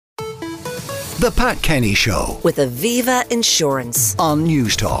The Pat Kenny Show with Aviva Insurance on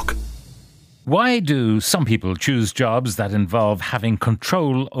News Talk. Why do some people choose jobs that involve having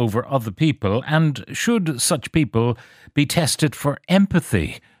control over other people, and should such people be tested for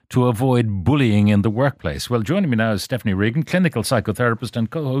empathy to avoid bullying in the workplace? Well, joining me now is Stephanie Regan, clinical psychotherapist and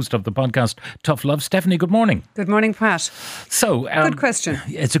co-host of the podcast Toughlove. Stephanie, good morning. Good morning, Pat. So, good question.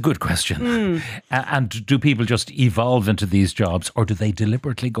 It's a good question. And do people just evolve into these jobs, or do they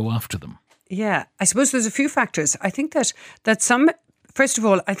deliberately go after them? Yeah, I suppose there's a few factors. I think that some... First of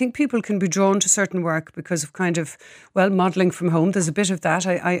all, I think people can be drawn to certain work because of modelling from home. There's a bit of that.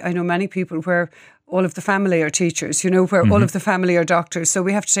 I know many people where all of the family are teachers, where all of the family are doctors. So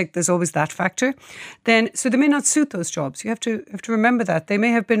we have to take, there's always that factor. So they may not suit those jobs. You have to remember that. They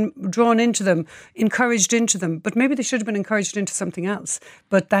may have been drawn into them, encouraged into them, but maybe they should have been encouraged into something else.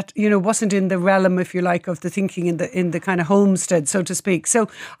 But that, wasn't in the realm, if you like, of the thinking in the kind of homestead, so to speak. So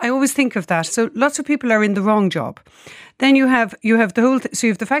I always think of that. So lots of people are in the wrong job. Then you have the whole. So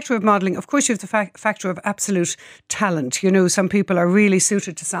you have the factor of modelling. Of course, you have the factor of absolute talent. Some people are really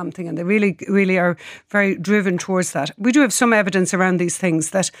suited to something, and they really, really are very driven towards that. We do have some evidence around these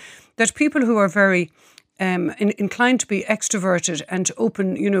things that people who are very inclined to be extroverted and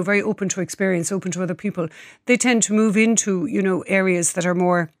open, very open to experience, open to other people, they tend to move into areas that are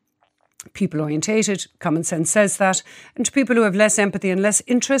more people orientated. Common sense says that. And to people who have less empathy and less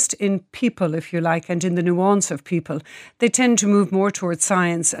interest in people, if you like, and in the nuance of people, they tend to move more towards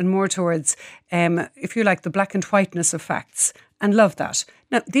science and more towards, if you like, the black and whiteness of facts, and love that.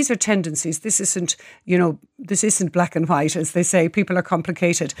 Now, these are tendencies. This isn't black and white, as they say. People are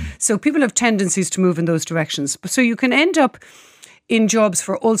complicated. So people have tendencies to move in those directions. So you can end up in jobs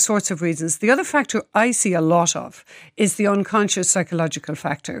for all sorts of reasons. The other factor I see a lot of is the unconscious psychological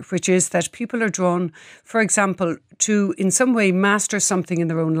factor, which is that people are drawn, for example, to in some way master something in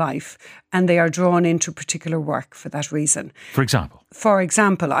their own life, and they are drawn into particular work for that reason. For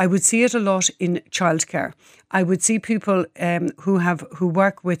example, I would see it a lot in childcare. I would see people who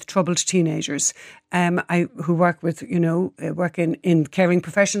work with troubled teenagers, who work with, work in caring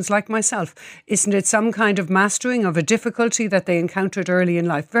professions like myself. Isn't it some kind of mastering of a difficulty that they encountered early in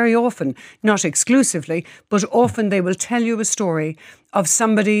life? Very often, not exclusively, but often they will tell you a story of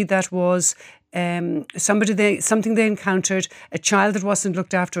somebody that was something they encountered, a child that wasn't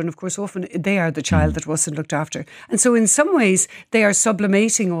looked after, and of course often they are the child that wasn't looked after. And so in some ways they are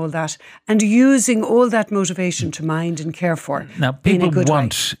sublimating all that and using all that motivation to mind and care for. Now people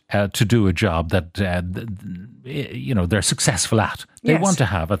want to do a job that they're successful at. They want to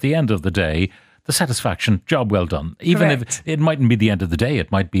have, at the end of the day, the satisfaction, job well done. Even Correct. if it mightn't be the end of the day,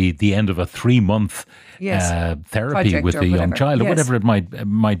 it might be the end of a 3-month therapy Project with a young child or whatever it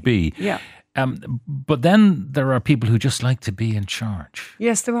might be. Yeah. But then there are people who just like to be in charge.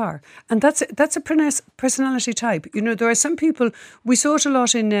 Yes, there are. And that's a personality type. There are some people, we saw it a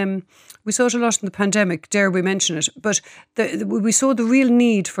lot in the pandemic, dare we mention it, but we saw the real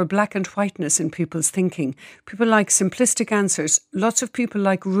need for black and whiteness in people's thinking. People like simplistic answers. Lots of people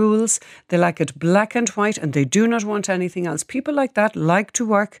like rules. They like it black and white, and they do not want anything else. People like that like to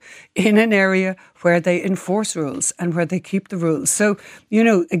work in an area where they enforce rules and where they keep the rules. So,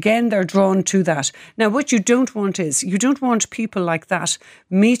 again, they're drawn to that. Now, what you don't want people like that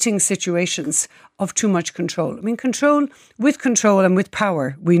meeting situations of too much control. I mean, control and with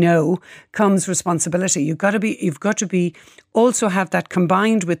power, we know, comes responsibility. You've got to be also have that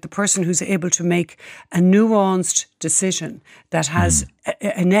combined with the person who's able to make a nuanced decision that has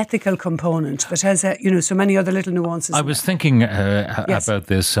an ethical component, that has so many other little nuances. I was thinking about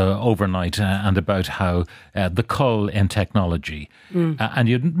this overnight and about how the cull in technology, and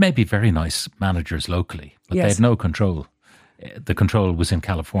you'd maybe very nice managers locally, but they had no control. The control was in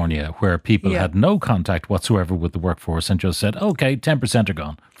California, where people had no contact whatsoever with the workforce and just said, okay, 10% are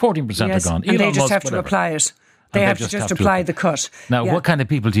gone, 14% are gone. And they just have to apply it. They have to just apply the cut. Now, what kind of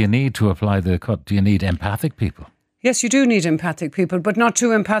people do you need to apply the cut? Do you need empathic people? Yes, you do need empathic people, but not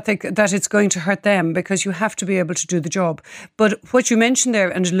too empathic that it's going to hurt them, because you have to be able to do the job. But what you mentioned there,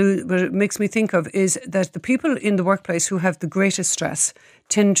 and what it makes me think of, is that the people in the workplace who have the greatest stress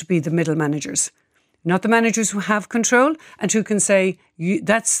tend to be the middle managers. Not the managers who have control and who can say,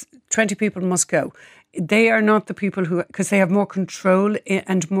 that's 20 people must go. They are not the people because they have more control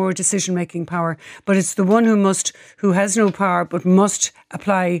and more decision-making power. But it's the one who has no power but must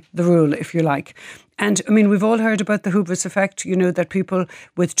apply the rule, if you like. And I mean, we've all heard about the hubris effect, that people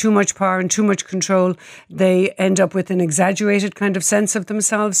with too much power and too much control, they end up with an exaggerated kind of sense of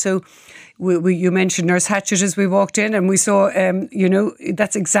themselves. So you mentioned Nurse Hatchet as we walked in, and we saw,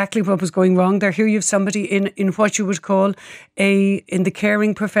 that's exactly what was going wrong there. Here you have somebody in what you would call in the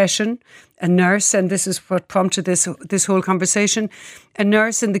caring profession, a nurse, and this is what prompted this whole conversation, a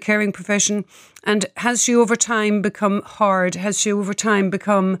nurse in the caring profession. And has she over time become hard? Has she over time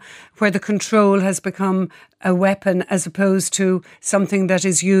become where the control has become a weapon as opposed to something that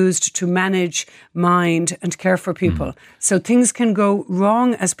is used to manage, mind and care for people? So things can go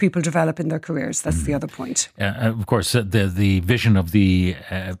wrong as people develop in their careers. That's the other point. Of course, the vision of the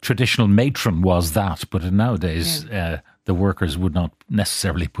traditional matron was that, but nowadays the workers would not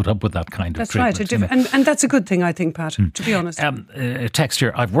necessarily put up with that kind of treatment. That's right. And that's a good thing, I think, Pat, to be honest. Text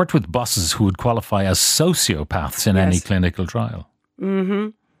here, I've worked with bosses who would qualify as sociopaths in any clinical trial. Mm-hmm.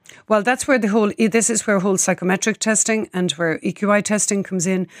 Well, that's where this is where whole psychometric testing and where EQI testing comes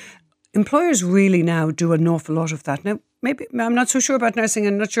in. Employers really now do an awful lot of that. Now, maybe I'm not so sure about nursing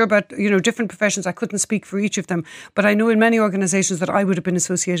and not sure about, different professions. I couldn't speak for each of them. But I know in many organisations that I would have been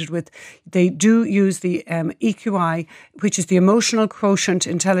associated with, they do use the EQI, which is the Emotional Quotient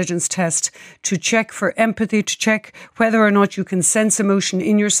Intelligence Test, to check for empathy, to check whether or not you can sense emotion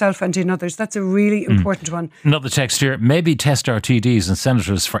in yourself and in others. That's a really important one. Another text here, maybe test our TDs and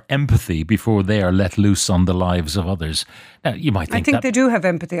senators for empathy before they are let loose on the lives of others. Now, you might think I think they do have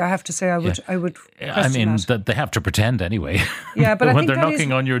empathy. I have to say, I would. I mean, that they have to pretend anyway. Yeah, but I when think they're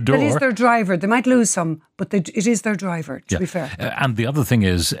knocking on your door, that is their driver. They might lose some, but it is their driver. To be fair. And the other thing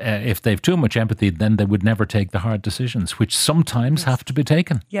is, if they've too much empathy, then they would never take the hard decisions, which sometimes have to be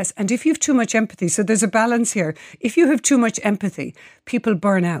taken. Yes, and if you have too much empathy, so there's a balance here. If you have too much empathy, people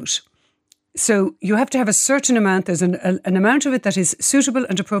burn out. So you have to have a certain amount. There's an amount of it that is suitable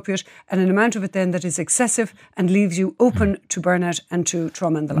and appropriate, and an amount of it then that is excessive and leaves you open to burnout and to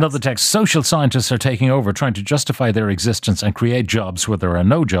trauma and the likes. Another text, social scientists are taking over, trying to justify their existence and create jobs where there are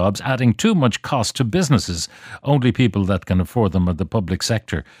no jobs, adding too much cost to businesses. Only people that can afford them are the public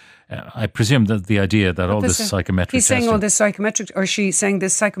sector. I presume that the idea that all this psychometric he's saying testing, all this psychometric, or she's saying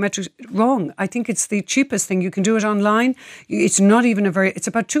this psychometric, wrong. I think it's the cheapest thing. You can do it online. It's not even it's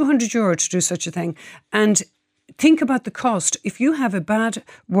about €200 to do such a thing. And think about the cost. If you have a bad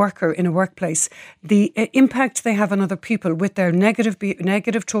worker in a workplace, the impact they have on other people with their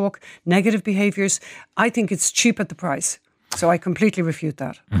negative talk, negative behaviours, I think it's cheap at the price. So I completely refute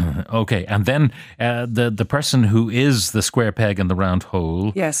that. Okay, and then the person who is the square peg in the round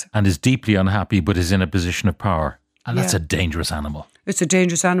hole, and is deeply unhappy but is in a position of power, and that's a dangerous animal. It's a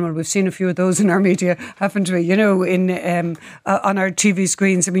dangerous animal. We've seen a few of those in our media, haven't we? On our TV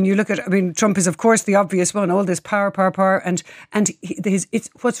screens. I mean, you look at. I mean, Trump is of course the obvious one. All this power, and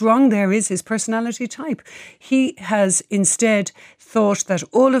what's wrong there is his personality type. He has instead thought that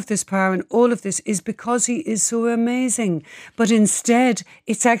all of this power and all of this is because he is so amazing. But instead,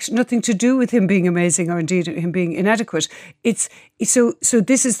 it's actually nothing to do with him being amazing or indeed him being inadequate. So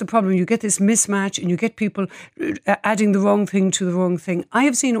this is the problem. You get this mismatch and you get people adding the wrong thing to the wrong thing. I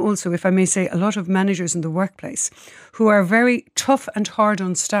have seen also, if I may say, a lot of managers in the workplace who are very tough and hard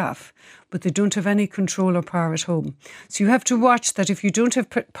on staff, but they don't have any control or power at home. So you have to watch that if you don't have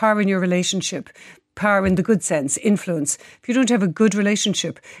power in your relationship, power in the good sense, influence, if you don't have a good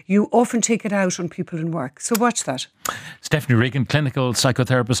relationship, you often take it out on people in work. So watch that. Stephanie Regan, clinical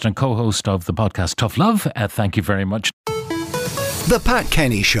psychotherapist and co-host of the podcast Tough Love. Thank you very much. The Pat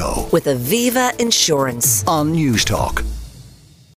Kenny Show with Aviva Insurance on News Talk.